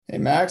Hey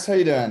Max, how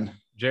you doing?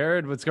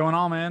 Jared, what's going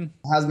on, man?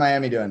 How's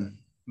Miami doing?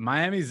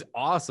 Miami's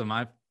awesome.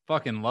 I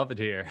fucking love it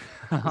here.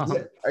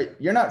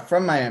 You're not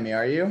from Miami,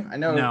 are you? I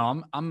know.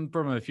 No, I'm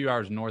from a few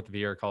hours north of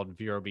here called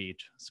Vero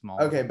Beach. Small.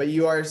 Okay, but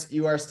you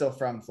are still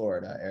from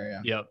Florida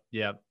area. Yep.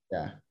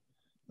 Yeah,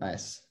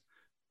 nice.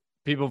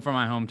 People from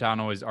my hometown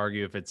always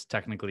argue if it's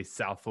technically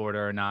South Florida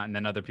or not, and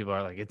then other people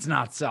are like, "It's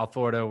not South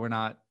Florida. We're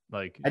not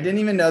like." I didn't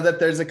even know that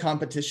there's a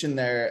competition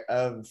there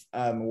of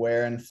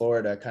where in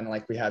Florida, kind of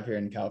like we have here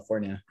in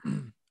California.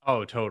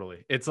 Oh,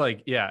 totally. It's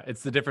like, yeah,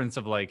 it's the difference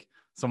of like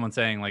someone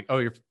saying like,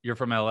 "Oh, you're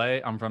from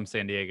LA. I'm from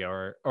San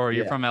Diego," or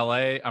 "You're Yeah. from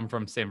LA. I'm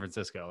from San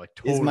Francisco." Like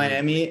Is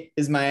totally.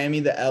 Miami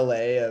the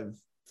LA of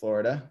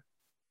Florida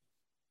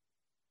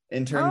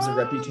in terms of Um,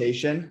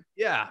 reputation?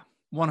 yeah,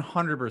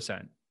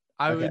 100%.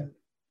 I Okay. would.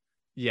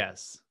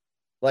 Yes.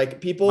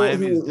 Like people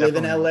Miami is who live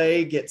in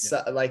definitely, LA get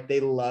yeah, like they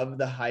love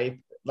the hype.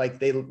 Like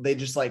they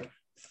just like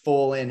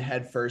full in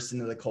head first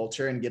into the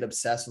culture and get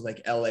obsessed with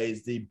like LA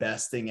is the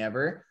best thing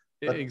ever.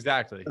 But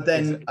exactly. but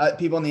then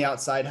people on the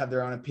outside have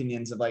their own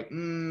opinions of like,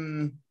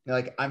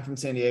 like I'm from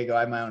San Diego.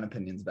 I have my own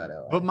opinions about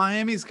But LA.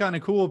 Miami's kind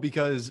of cool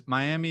because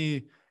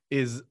Miami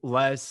is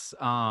less,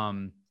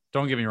 don't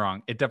get me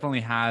wrong, it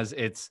definitely has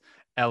its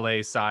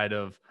LA side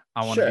of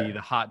I want to be Sure.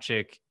 the hot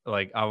chick,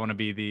 like I want to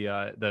be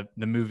the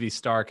movie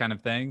star kind of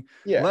thing.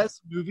 Yeah.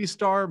 Less movie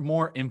star,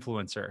 more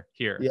influencer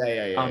here.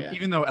 Yeah.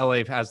 Even though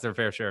LA has their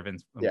fair share of Yeah.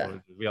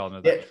 influencers, we all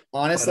know that. It But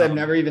honestly, I've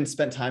never even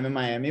spent time in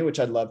Miami,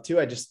 which I'd love to.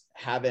 I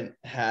haven't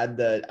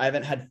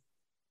had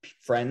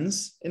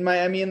friends in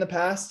Miami in the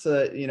past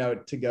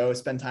to go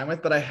spend time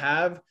with, but I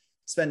have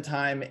spent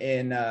time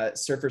in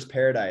Surfers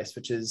Paradise,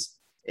 which is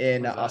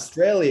in where's that?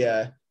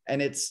 Australia. And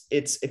it's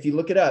if you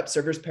look it up,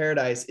 Surfers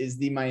Paradise is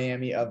the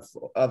Miami of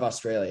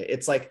Australia.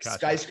 It's like Gotcha.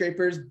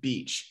 skyscrapers,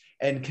 beach,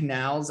 and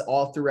canals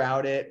all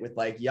throughout it with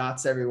like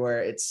yachts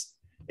everywhere. It's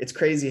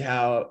crazy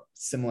how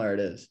similar it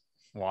is.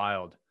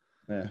 Wild.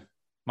 Yeah.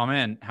 My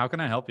man, how can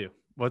I help you?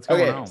 What's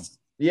going Okay. on?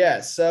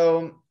 Yeah.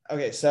 So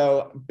there's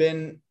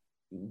been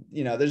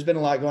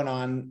a lot going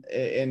on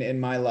in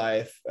my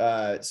life.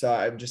 So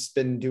I've just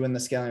been doing the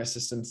scaling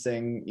systems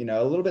thing,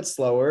 a little bit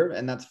slower,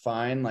 and that's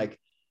fine. Like,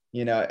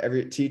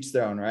 every teach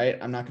their own, right?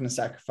 I'm not going to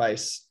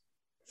sacrifice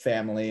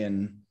family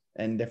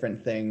and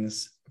different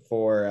things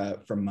for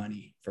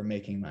money, for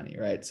making money,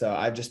 right? So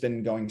I've just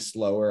been going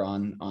slower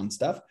on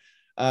stuff.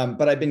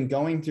 But I've been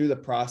going through the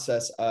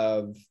process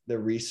of the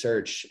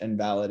research and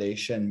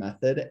validation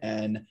method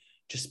and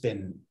just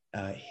been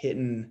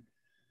hitting.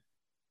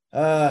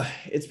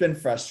 It's been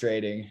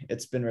frustrating.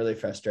 It's been really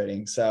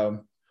frustrating.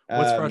 So,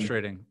 What's um,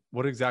 frustrating?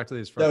 What exactly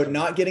is so frustrating?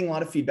 not getting a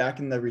lot of feedback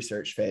in the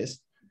research phase,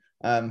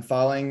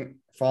 following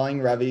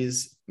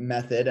Ravi's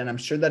method, and I'm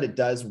sure that it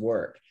does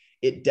work.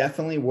 It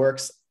definitely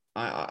works.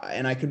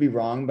 And I could be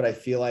wrong, but I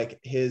feel like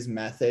his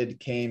method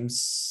came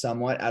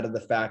somewhat out of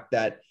the fact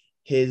that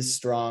his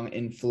strong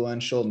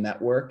influential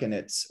network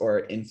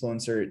or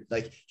influencer,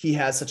 like he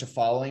has such a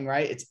following,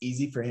 right? It's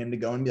easy for him to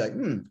go and be like,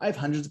 I have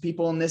hundreds of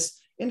people in this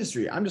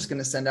industry. I'm just going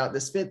to send out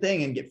this fit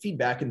thing and get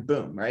feedback and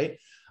boom, right?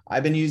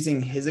 I've been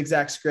using his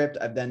exact script.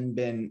 I've then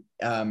been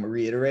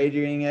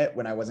reiterating it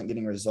when I wasn't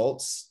getting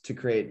results to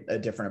create a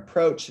different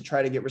approach to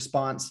try to get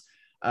response.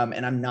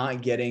 And I'm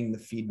not getting the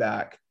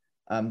feedback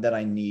that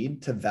I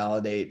need to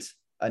validate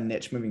a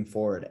niche moving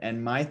forward.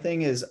 And my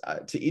thing is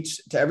to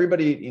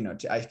everybody,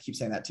 I keep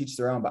saying that, teach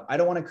their own, but I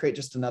don't want to create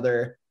just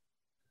another.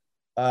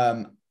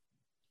 Um,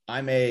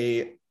 I'm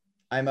a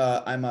I'm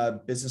a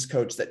business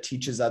coach that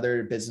teaches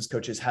other business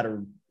coaches how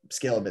to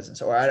scale a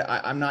business, or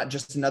I'm not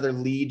just another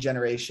lead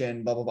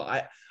generation, blah, blah,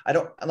 blah. I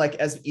don't like,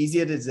 as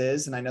easy as it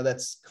is. And I know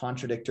that's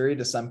contradictory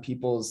to some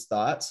people's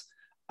thoughts.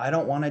 I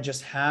don't want to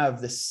just have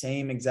the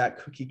same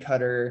exact cookie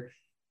cutter,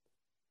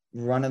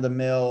 run of the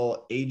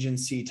mill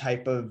agency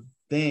type of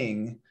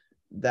thing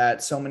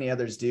that so many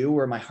others do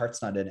where my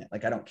heart's not in it.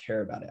 Like, I don't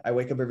care about it. I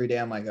wake up every day.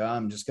 I'm like, oh,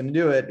 I'm just going to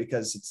do it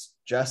because it's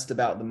just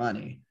about the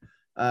money.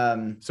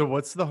 So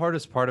what's the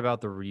hardest part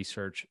about the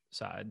research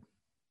side?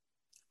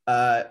 You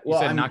Well,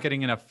 said not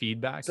getting enough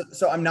feedback.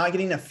 so I'm not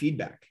getting enough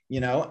feedback,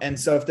 and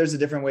so if there's a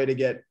different way to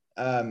get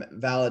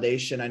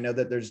validation, I know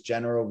that there's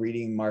general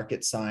reading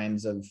market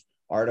signs of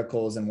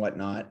articles and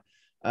whatnot,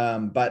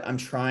 but I'm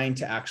trying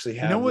to actually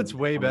You know have what's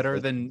legit way better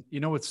conversations.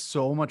 than, what's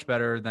so much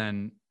better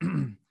than,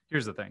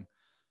 here's the thing.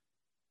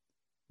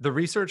 The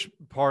research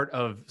part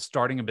of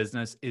starting a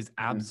business is Mhm.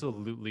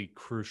 absolutely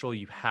crucial.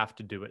 You have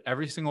to do it.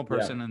 Every single Yeah,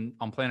 person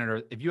on planet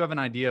Earth, if you have an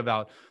idea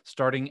about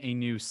starting a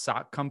new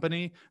sock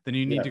company, then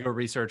you need yeah, to go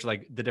research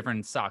like the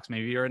different socks.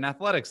 Maybe you're an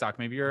athletic sock.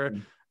 Maybe you're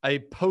mhm. a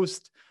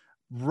post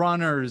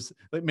runners,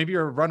 like maybe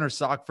you're a runner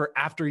sock for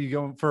after you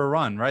go for a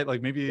run, right?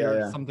 Like maybe Yeah, you're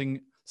yeah. something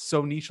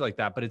so niche like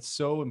that, but it's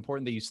so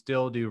important that you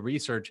still do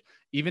research,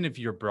 even if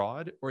you're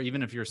broad or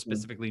even if you're Mhm.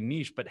 specifically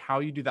niche, but how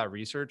you do that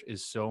research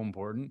is so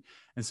important.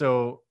 And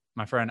so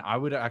my friend, I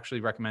would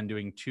actually recommend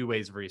doing two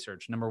ways of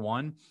research. Number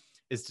one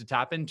is to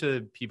tap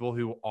into people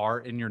who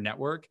are in your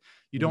network.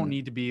 You don't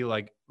need to be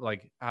like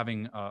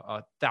having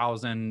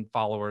 1,000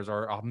 followers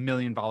or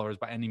 1,000,000 followers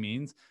by any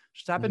means.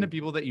 Just tap into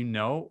people that you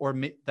know, or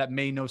that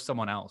may know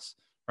someone else,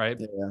 right?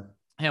 Yeah.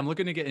 Hey, I'm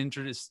looking to get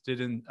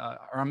interested in,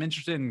 or I'm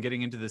interested in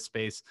getting into this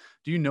space.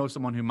 Do you know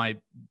someone who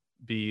might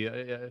be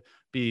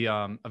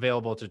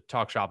available to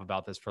talk shop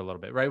about this for a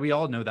little bit, right? We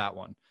all know that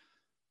one.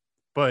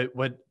 But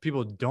what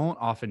people don't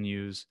often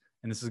use,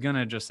 and this is going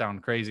to just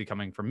sound crazy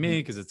coming from me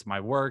because it's my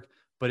work,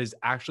 but is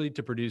actually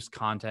to produce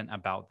content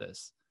about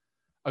this.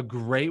 A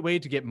great way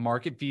to get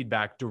market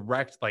feedback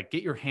direct, like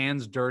get your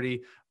hands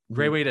dirty,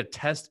 great way to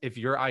test if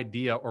your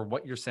idea or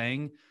what you're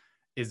saying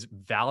is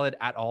valid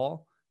at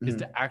all, is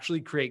to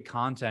actually create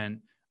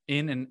content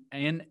in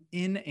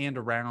and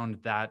around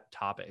that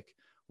topic.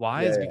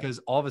 Why? Is because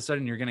all of a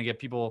sudden you're going to get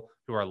people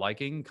who are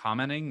liking,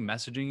 commenting,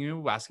 messaging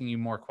you, asking you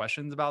more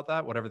questions about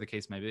that, whatever the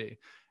case may be.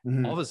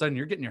 All of a sudden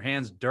you're getting your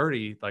hands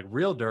dirty, like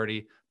real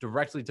dirty,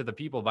 directly to the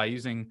people by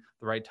using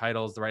the right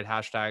titles, the right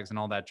hashtags and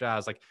all that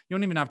jazz. Like you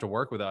don't even have to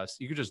work with us.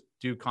 You could just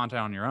do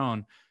content on your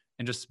own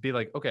and just be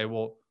like, okay,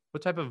 well,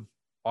 what type of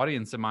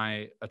audience am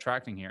I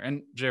attracting here?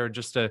 And Jared,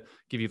 just to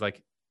give you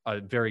like a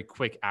very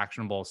quick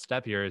actionable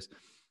step here is,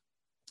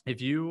 if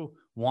you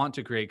want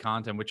to create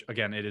content, which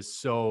again, it is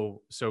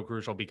so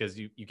crucial because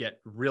you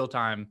get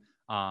real-time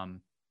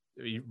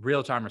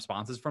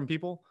responses from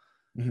people.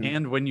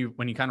 And when you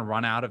kind of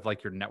run out of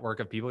like your network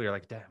of people, you're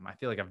like, damn, I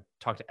feel like I've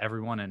talked to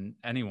everyone and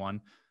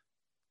anyone.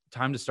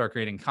 Time to start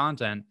creating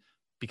content,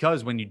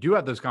 because when you do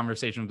have those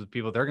conversations with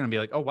people, they're going to be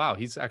like, oh, wow,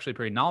 he's actually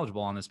pretty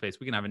knowledgeable on this space.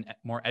 We can have a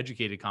more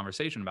educated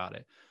conversation about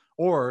it.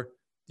 Or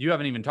you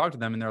haven't even talked to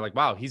them and they're like,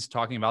 wow, he's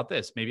talking about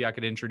this. Maybe I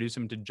could introduce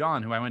him to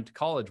John, who I went to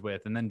college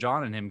with. And then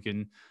John and him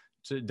can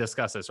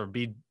discuss this or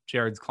be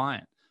Jared's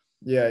client.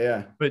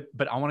 Yeah. But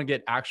I want to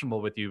get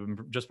actionable with you and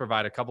just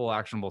provide a couple of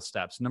actionable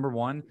steps. Number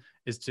one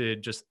is to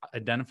just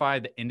identify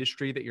the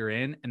industry that you're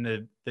in and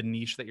the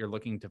niche that you're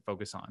looking to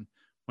focus on.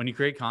 When you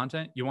create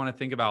content, you want to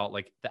think about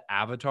like the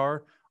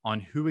avatar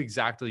on who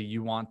exactly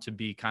you want to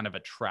be kind of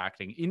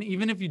attracting. And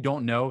even if you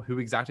don't know who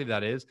exactly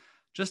that is,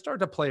 just start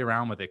to play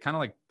around with it. Kind of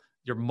like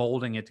you're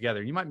molding it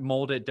together. You might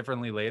mold it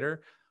differently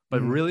later,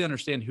 but really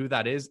understand who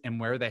that is and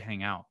where they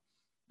hang out.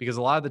 Because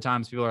a lot of the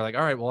times people are like,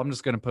 all right, well, I'm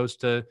just going to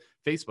post to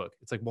Facebook.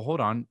 It's like, well,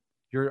 hold on.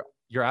 Your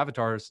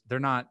avatars,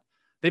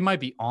 they might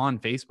be on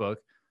Facebook,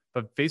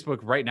 but Facebook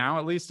right now,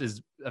 at least,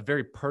 is a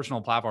very personal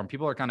platform.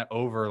 People are kind of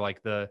over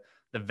like the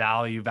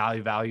value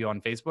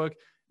on Facebook.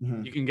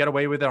 You can get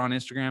away with it on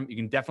Instagram. You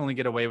can definitely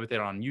get away with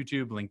it on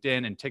YouTube,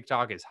 LinkedIn, and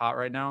TikTok is hot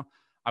right now.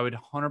 I would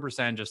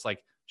 100% just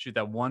like shoot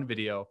that one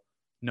video,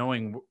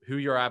 knowing who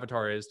your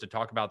avatar is, to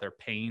talk about their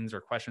pains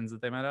or questions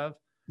that they might have,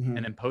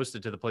 and then post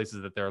it to the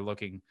places that they're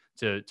looking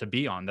to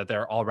be on, that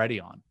they're already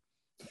on.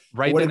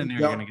 Right then and there,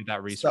 you're going to get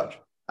that research.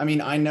 I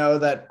mean, I know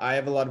that I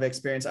have a lot of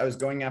experience. I was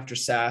going after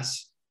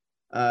SaaS,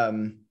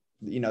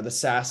 the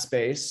SaaS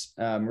space.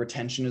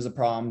 Retention is a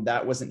problem.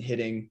 That wasn't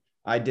hitting.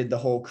 I did the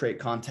whole create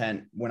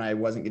content when I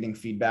wasn't getting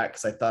feedback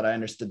because I thought I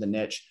understood the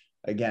niche.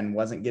 Again,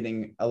 wasn't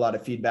getting a lot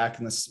of feedback,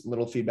 and this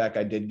little feedback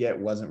I did get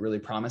wasn't really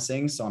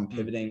promising. So I'm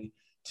pivoting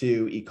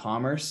to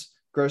e-commerce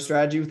growth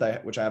strategy,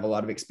 which I have a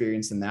lot of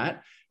experience in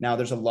that. Now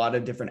there's a lot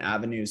of different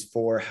avenues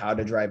for how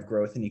to drive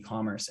growth in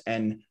e-commerce.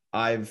 And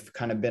I've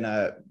kind of been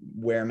a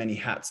wear many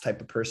hats type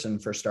of person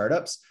for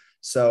startups.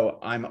 So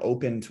I'm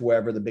open to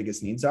wherever the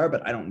biggest needs are,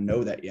 but I don't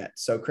know that yet.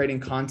 So creating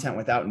content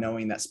without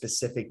knowing that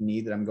specific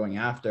need that I'm going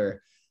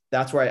after,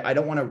 that's where I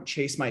don't want to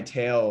chase my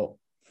tail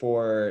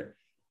for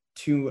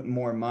 2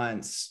 more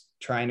months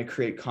trying to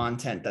create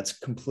content that's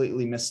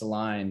completely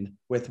misaligned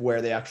with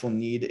where the actual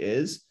need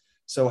is.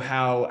 So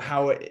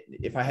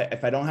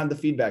if I don't have the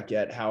feedback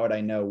yet, how would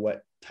I know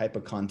what type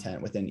of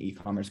content within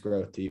e-commerce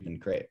growth to even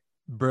create?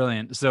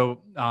 Brilliant.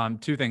 So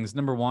 2 things.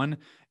 Number one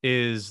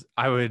is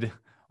I'm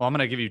going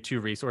to give you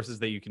 2 resources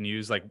that you can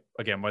use. Like,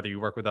 again, whether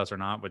you work with us or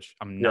not, which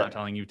I'm not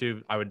telling you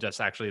to, I would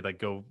just actually like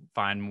go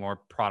find more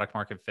product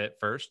market fit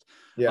first.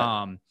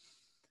 Yeah.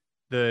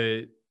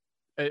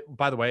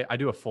 By the way, I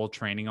do a full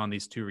training on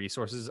these 2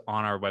 resources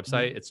on our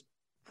website. It's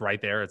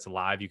right there. It's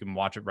live. You can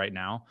watch it right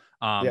now.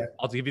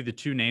 I'll give you the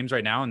 2 names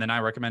right now. And then I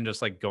recommend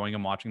just like going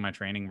and watching my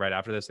training right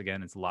after this.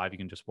 Again, it's live. You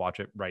can just watch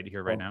it right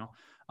here, right now.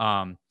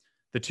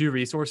 The 2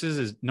 resources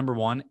is number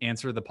 1,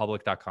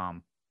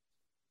 answerthepublic.com.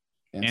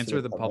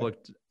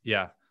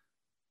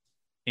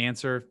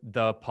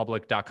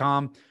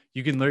 Answerthepublic.com.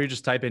 You can literally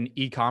just type in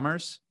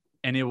e-commerce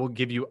and it will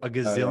give you a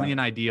gazillion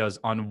ideas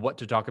on what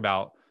to talk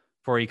about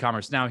for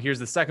e-commerce. Now, here's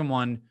the second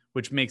one,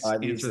 which makes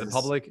Answer the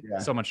Public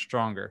so much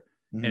stronger.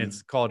 And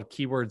it's called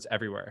Keywords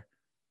Everywhere.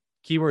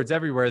 Keywords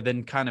Everywhere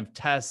then kind of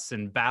tests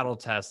and battle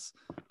tests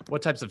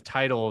what types of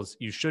titles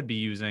you should be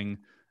using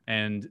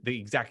and the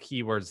exact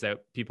keywords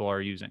that people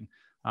are using.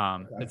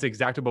 It's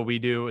exactly what we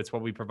do. It's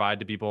what we provide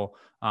to people.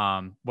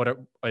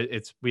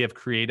 We have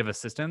creative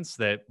assistants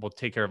that will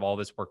take care of all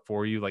this work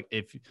for you. Like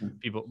if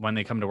people, when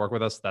they come to work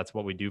with us, that's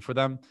what we do for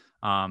them.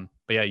 But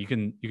yeah, you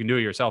can do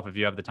it yourself if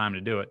you have the time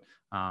to do it.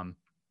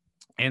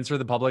 Answer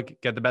the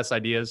Public, get the best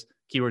ideas,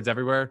 Keywords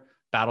Everywhere.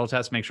 battle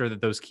test, make sure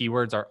that those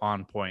keywords are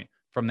on point.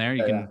 From there,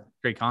 you can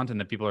create content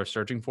that people are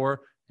searching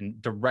for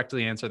and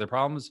directly answer their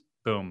problems.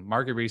 Boom,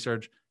 market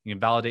research. You can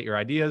validate your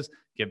ideas,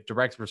 give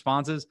direct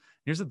responses.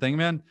 Here's the thing,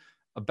 man.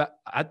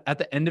 At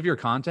the end of your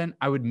content,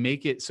 I would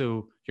make it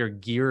so you're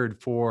geared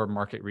for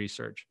market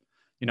research.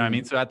 You know what I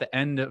mean? So at the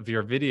end of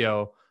your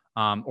video,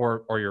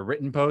 or your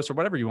written post or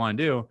whatever you want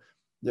to do,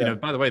 you know,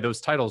 by the way, those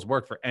titles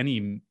work for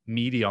any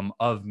medium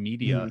of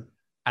media.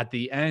 At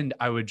the end,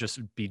 I would just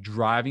be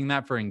driving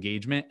that for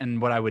engagement.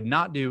 And what I would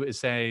not do is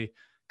say,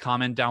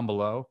 comment down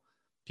below.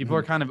 People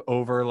are kind of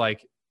over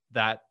like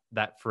that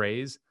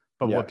phrase,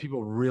 but what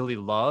people really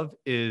love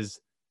is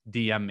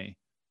DM me.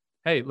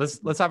 Hey,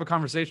 let's have a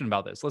conversation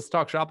about this. Let's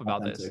talk shop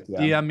about this.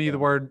 DM me the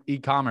word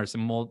e-commerce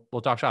and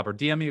we'll talk shop, or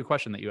DM me a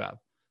question that you have.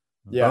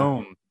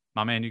 Boom,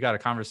 my man, you got a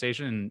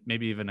conversation and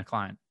maybe even a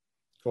client.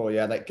 Cool.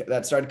 Yeah,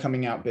 that started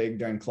coming out big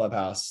during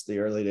Clubhouse. The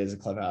early days of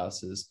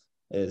Clubhouse is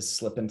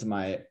slip into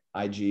my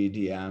IG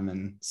DM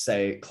and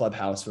say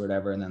Clubhouse or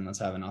whatever, and then let's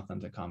have an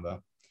authentic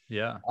combo.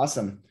 Yeah.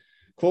 Awesome.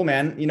 Cool,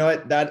 man. You know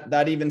what?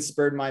 That even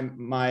spurred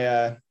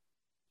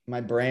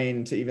my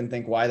brain to even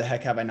think, why the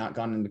heck have I not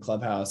gone into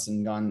Clubhouse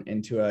and gone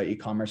into a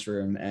e-commerce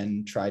room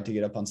and tried to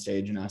get up on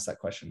stage and ask that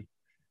question?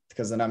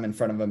 Because then I'm in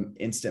front of them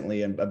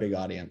instantly and a big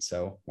audience.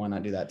 So why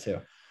not do that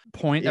too?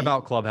 Point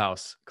about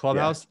Clubhouse.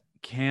 Clubhouse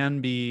can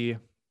be,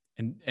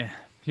 and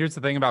here's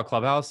the thing about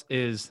Clubhouse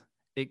is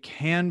it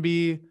can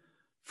be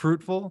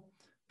fruitful,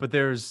 but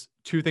there's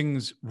two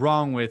things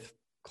wrong with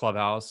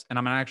Clubhouse. And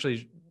I'm going to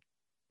actually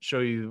show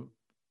you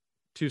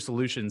two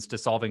solutions to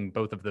solving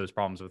both of those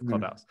problems with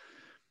Clubhouse.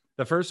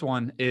 The first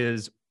one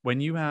is when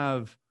you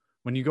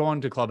go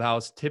onto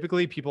Clubhouse,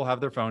 typically people have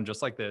their phone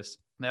just like this.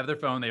 They have their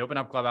phone, they open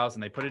up Clubhouse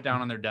and they put it down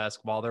on their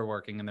desk while they're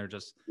working, and they're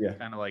just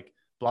kind of like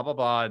blah, blah,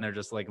 blah. And they're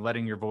just like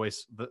letting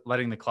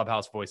the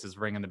Clubhouse voices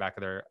ring in the back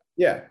of their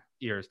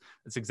ears.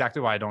 That's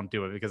exactly why I don't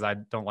do it, because I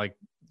don't like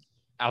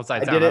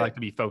outside sound. I like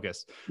to be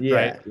focused.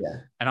 Right. Yeah.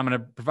 And I'm going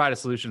to provide a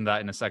solution to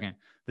that in a second.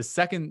 The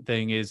second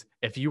thing is,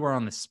 if you are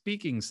on the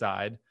speaking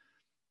side,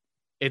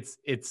 it's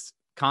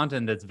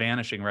content that's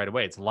vanishing right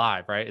away. It's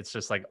live, right? It's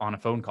just like on a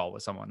phone call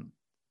with someone,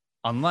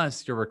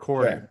 unless you're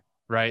recording,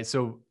 right?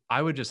 So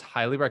I would just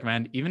highly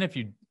recommend, even if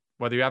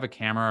whether you have a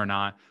camera or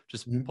not,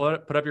 just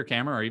put up your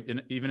camera, or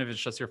even if it's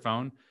just your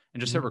phone,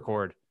 and just hit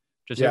record.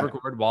 Just hit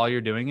record while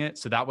you're doing it.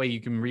 So that way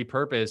you can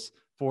repurpose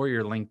for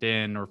your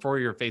LinkedIn or for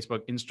your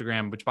Facebook,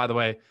 Instagram, which, by the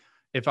way,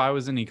 if I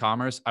was in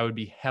e-commerce, I would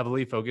be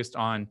heavily focused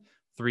on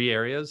 3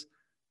 areas: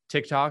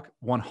 TikTok,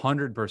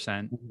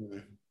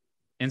 100%,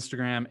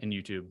 Instagram, and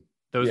YouTube.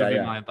 Those would be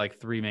my like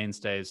 3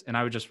 mainstays. And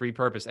I would just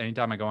repurpose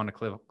anytime I go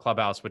into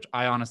Clubhouse, which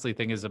I honestly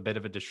think is a bit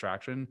of a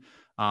distraction.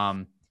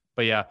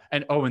 But yeah.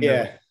 And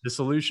the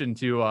solution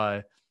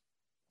to,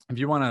 if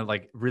you want to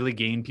like really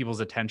gain people's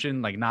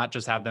attention, like not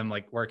just have them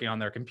like working on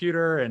their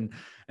computer and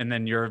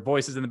then your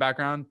voice is in the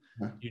background,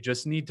 you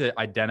just need to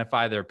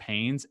identify their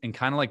pains and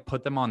kind of like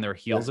put them on their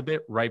heels a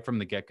bit right from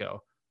the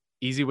get-go.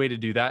 Easy way to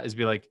do that is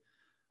be like,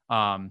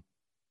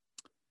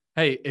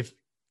 hey, if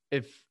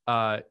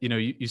you know,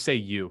 you say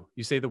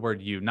the word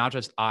you, not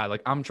just I,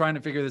 like I'm trying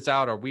to figure this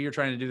out, or we are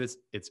trying to do this.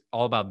 It's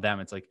all about them.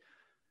 It's like,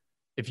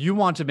 if you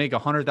want to make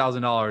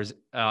 $100,000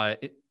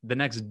 the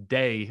next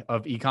day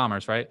of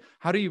e-commerce, right?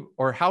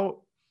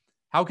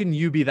 How can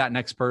you be that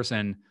next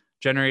person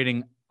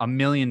generating $1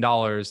 million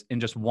in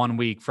just 1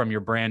 week from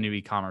your brand new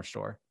e-commerce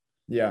store?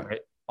 Yeah.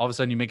 Right? All of a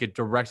sudden you make it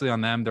directly on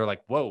them. They're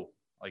like, whoa,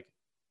 like,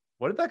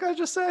 what did that guy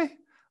just say?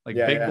 Like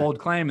bold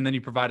claim. And then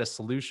you provide a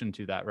solution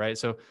to that. Right.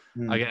 So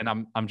again,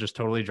 I'm just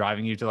totally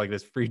driving you to like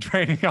this free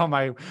training on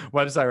my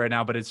website right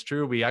now, but it's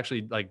true. We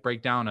actually like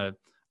break down a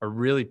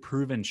really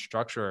proven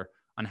structure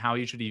on how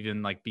you should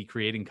even like be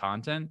creating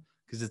content,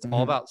 because it's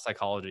all about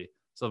psychology.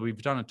 So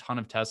we've done a ton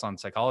of tests on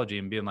psychology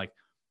and being like,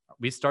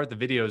 we start the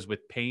videos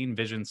with pain,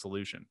 vision,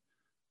 solution.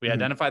 We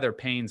identify their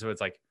pain. So it's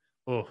like,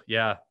 oh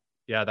yeah,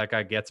 that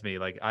guy gets me.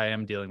 Like I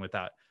am dealing with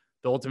that.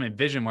 The ultimate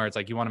vision, where it's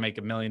like, you want to make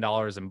 $1 million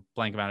in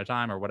blank amount of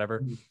time or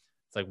whatever.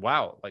 It's like,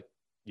 wow, like,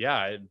 yeah,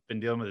 I've been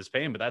dealing with this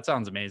pain, but that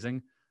sounds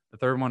amazing. The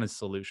third one is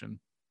solution.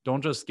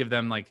 Don't just give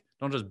them like,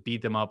 don't just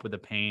beat them up with the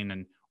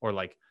pain or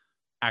like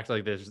act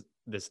like there's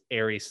this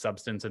airy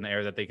substance in the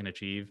air that they can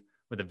achieve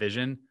with a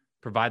vision.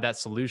 Provide that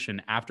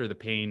solution after the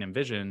pain and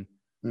vision.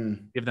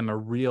 Give them a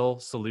real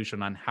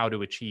solution on how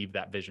to achieve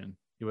that vision.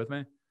 You with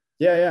me?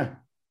 Yeah.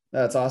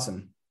 That's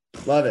awesome.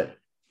 Love it.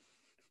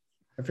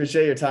 I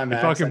appreciate your time,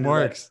 Max. It fucking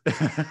works.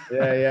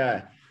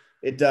 Yeah.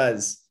 It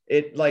does.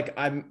 It like,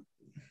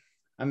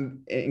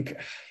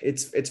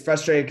 it's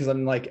frustrating because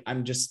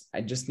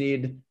I just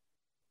need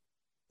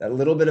that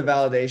little bit of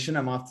validation.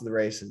 I'm off to the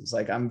races.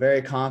 Like I'm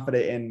very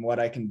confident in what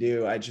I can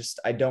do. I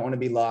don't want to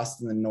be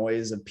lost in the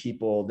noise of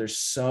people. There's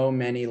so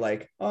many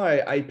like, oh,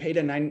 I paid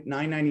a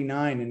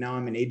 $9.99 and now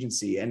I'm an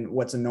agency. And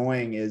what's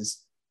annoying is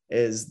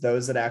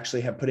those that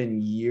actually have put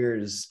in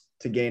years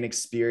to gain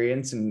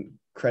experience and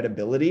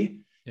credibility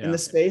in the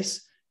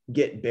space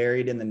get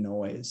buried in the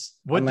noise.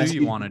 What do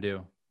you want to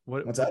do?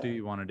 What do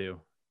you want to do?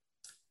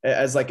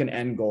 As like an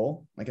end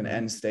goal, like an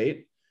end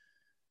state.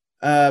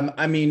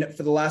 I mean,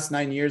 for the last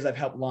 9 years, I've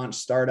helped launch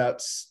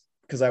startups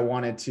because I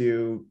wanted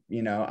to,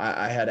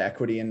 I had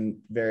equity in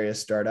various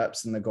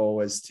startups, and the goal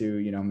was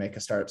to, make a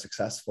startup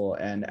successful.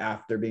 And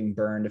after being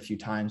burned a few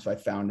times by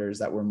founders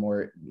that were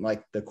more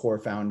like the core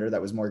founder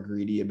that was more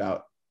greedy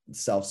about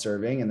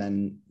self-serving and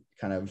then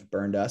kind of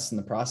burned us in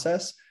the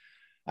process,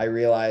 I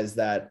realized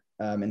that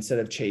instead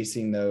of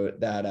chasing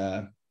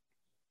that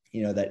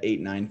 8,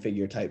 9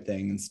 figure type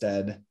thing,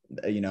 instead,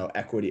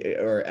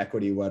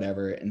 equity,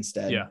 whatever,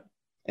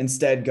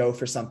 instead go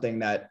for something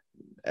that,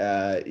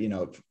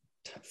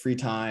 free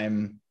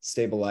time,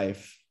 stable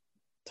life,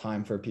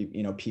 time for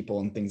people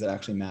and things that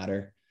actually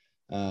matter.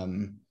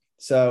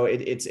 So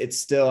it's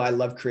still, I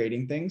love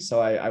creating things. So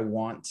I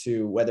want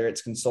to, whether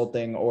it's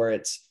consulting or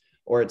it's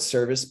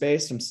service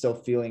based, I'm still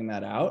feeling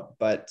that out,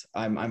 but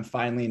I'm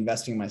finally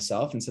investing in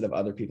myself instead of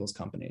other people's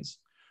companies.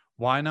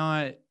 Why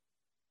not?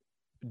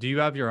 Do you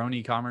have your own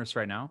e-commerce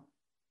right now?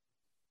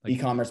 Like,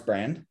 e-commerce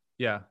brand?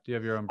 Yeah. Do you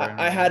have your own brand?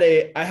 I had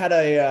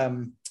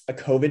a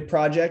COVID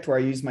project where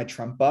I used my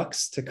Trump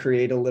bucks to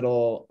create a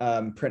little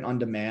print on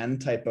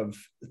demand type of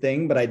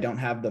thing, but I don't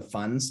have the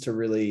funds to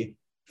really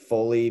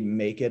fully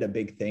make it a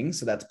big thing.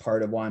 So that's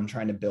part of why I'm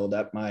trying to build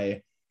up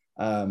my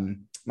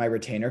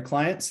retainer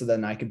clients, so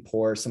then I could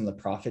pour some of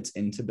the profits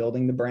into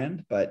building the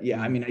brand. But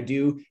yeah, I mean,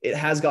 it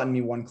has gotten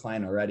me one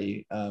client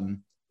already.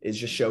 Is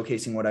just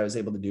showcasing what I was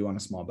able to do on a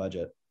small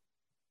budget.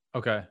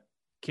 Okay.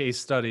 Case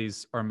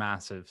studies are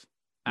massive.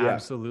 Yeah.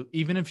 Absolutely.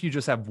 Even if you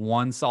just have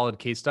one solid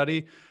case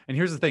study. And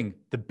here's the thing,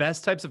 the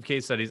best types of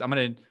case studies, I'm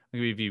going to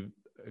give you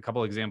a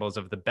couple examples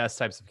of the best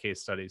types of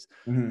case studies.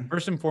 Mm-hmm.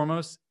 First and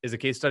foremost is a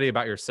case study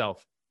about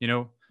yourself.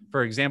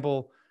 For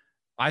example,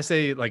 I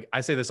say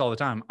this all the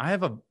time. I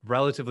have a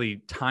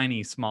relatively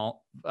tiny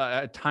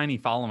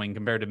following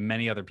compared to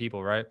many other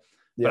people, right?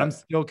 Yeah. But I'm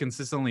still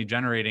consistently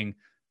generating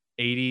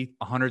 $80,000,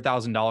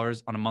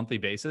 $100,000 on a monthly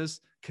basis,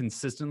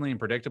 consistently and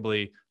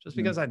predictably, just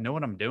because I know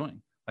what I'm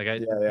doing. Like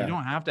you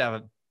don't have to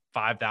have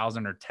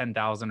 5,000 or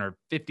 10,000 or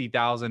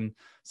 50,000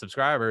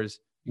 subscribers.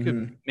 You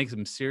could make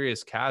some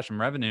serious cash and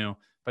revenue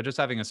by just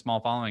having a small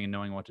following and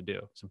knowing what to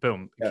do. So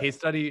boom, case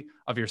study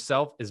of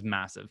yourself is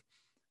massive.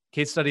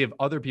 Case study of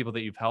other people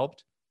that you've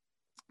helped.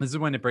 This is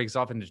when it breaks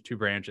off into two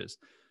branches.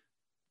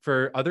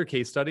 For other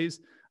case studies,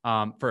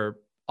 for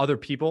other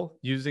people,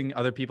 using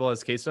other people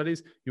as case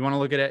studies, you want to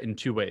look at it in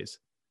two ways.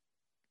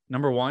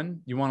 Number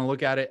one, you want to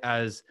look at it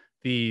as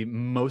the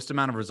most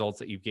amount of results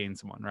that you've gained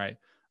someone, right?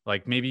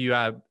 Like maybe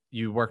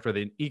you worked with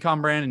an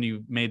e-com brand and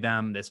you made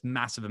them this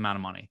massive amount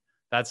of money.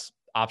 That's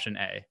option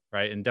A,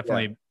 right? And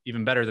definitely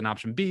even better than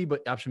option B,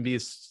 but option B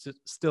is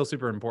still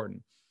super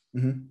important.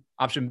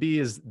 Option B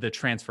is the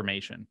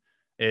transformation.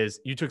 Is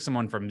you took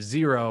someone from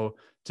zero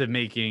to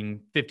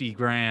making 50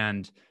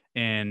 grand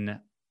in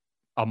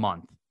a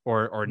month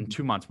or in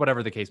 2 months,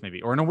 whatever the case may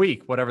be, or in a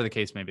week, whatever the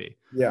case may be.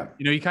 Yeah.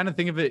 You kind of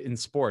think of it in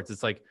sports.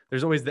 It's like,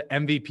 there's always the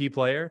MVP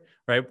player,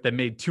 right? That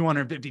made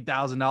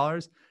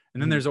 $250,000.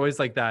 And then there's always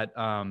like that,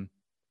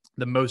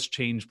 the most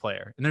changed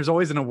player. And there's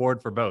always an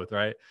award for both,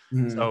 right?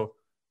 So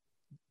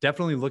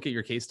definitely look at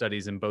your case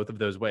studies in both of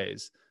those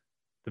ways.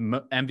 The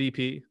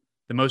MVP,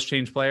 the most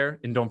changed player,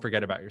 and don't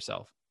forget about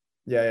yourself.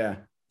 Yeah,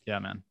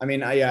 man. I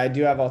mean, I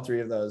do have all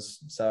three of those.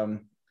 So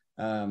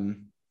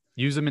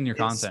use them in your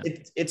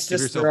content. It's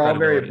just, they're all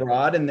very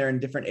broad and they're in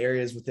different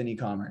areas within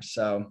e-commerce.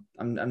 So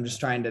I'm just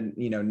trying to,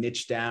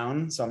 niche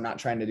down. So I'm not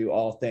trying to do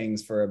all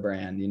things for a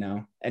brand,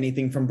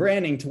 anything from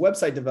branding to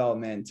website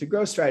development, to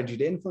growth strategy,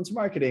 to influencer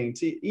marketing,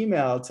 to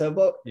email,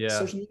 to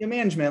social media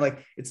management.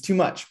 Like, it's too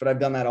much, but I've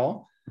done that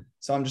all.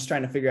 So I'm just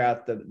trying to figure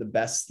out the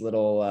best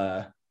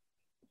little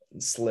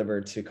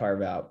sliver to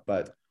carve out.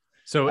 But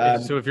so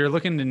if you're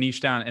looking to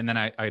niche down, and then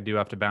I do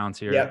have to bounce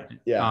here.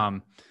 Yeah.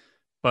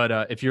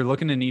 But if you're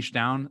looking to niche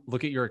down,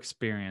 look at your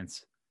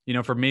experience.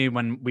 For me,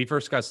 when we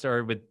first got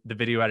started with the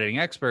video editing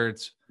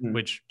experts,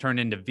 which turned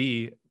into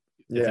V,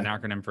 it's an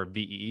acronym for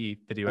VEE,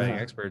 video editing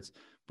experts.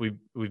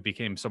 We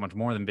became so much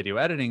more than video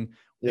editing.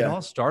 It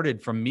all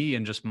started from me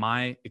and just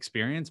my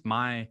experience,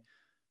 my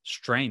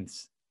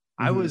strengths.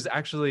 I was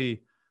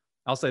actually,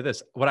 I'll say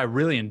this, what I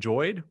really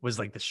enjoyed was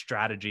like the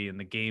strategy and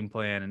the game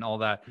plan and all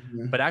that.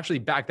 But actually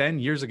back then,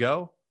 years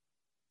ago,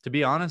 to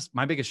be honest,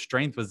 my biggest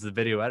strength was the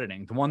video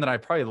editing, the one that I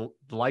probably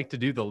like to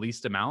do the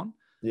least amount.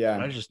 Yeah.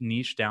 But I just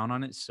niched down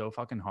on it so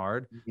fucking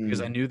hard because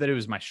I knew that it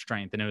was my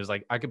strength. And it was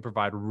like, I could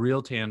provide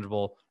real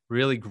tangible,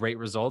 really great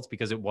results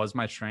because it was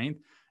my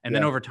strength. And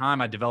then over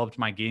time, I developed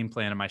my game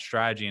plan and my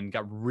strategy and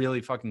got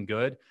really fucking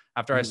good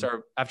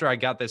after I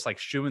got this like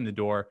shoe in the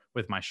door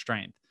with my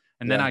strength.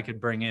 And then I could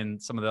bring in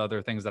some of the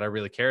other things that I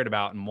really cared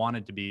about and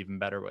wanted to be even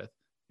better with.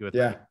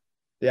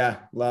 Yeah.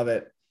 Love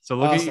it. So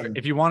look at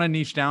if you want to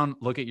niche down,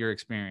 look at your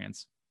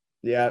experience.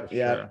 Yeah.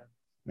 Sure.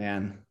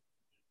 Man,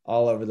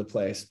 all over the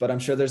place, but I'm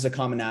sure there's a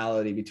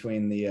commonality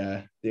between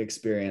the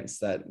experience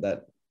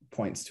that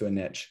points to a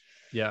niche.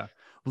 Yeah.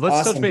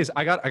 Let's touch base.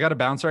 I got to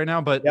bounce right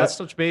now, but let's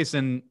touch base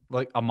in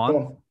like a month.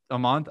 Cool. A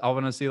month. I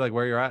want to see like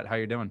where you're at, how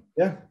you're doing.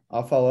 Yeah.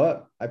 I'll follow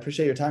up. I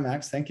appreciate your time,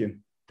 Max. Thank you.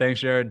 Thanks,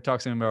 Jared.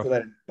 Talk soon, bro. See you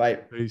later. Bye.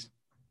 Peace.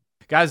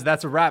 Guys,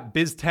 that's a wrap.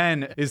 Biz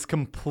 10 is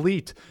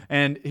complete.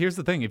 And here's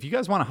the thing. If you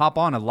guys want to hop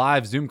on a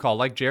live Zoom call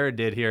like Jared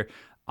did here,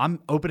 I'm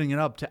opening it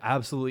up to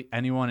absolutely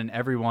anyone and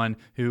everyone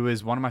who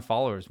is one of my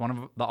followers, one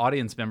of the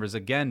audience members,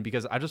 again,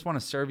 because I just want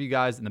to serve you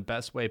guys in the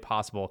best way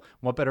possible.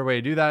 What better way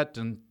to do that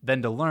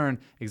than to learn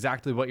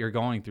exactly what you're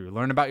going through,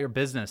 learn about your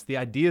business, the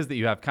ideas that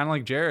you have, kind of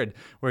like Jared,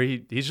 where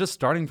he's just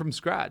starting from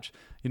scratch.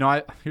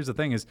 Here's the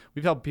thing is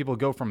we've helped people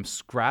go from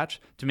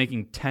scratch to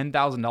making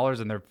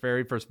 $10,000 in their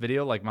very first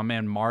video, like my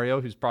man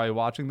Mario, who's probably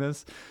watching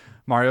this.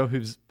 Mario,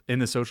 who's in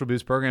the Social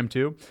Boost program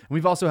too. And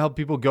we've also helped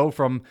people go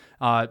from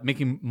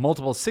making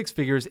multiple six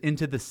figures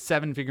into the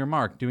 7-figure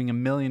mark, doing $1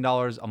 million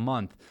a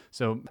month.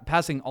 So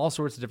passing all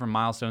sorts of different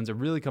milestones. It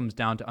really comes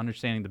down to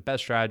understanding the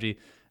best strategy.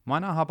 Why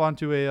not hop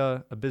onto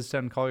a Biz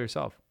 10 call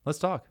yourself? Let's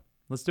talk.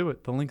 Let's do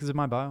it. The link is in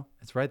my bio.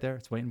 It's right there.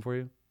 It's waiting for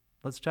you.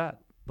 Let's chat.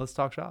 Let's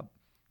talk shop.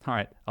 All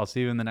right. I'll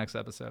see you in the next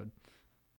episode.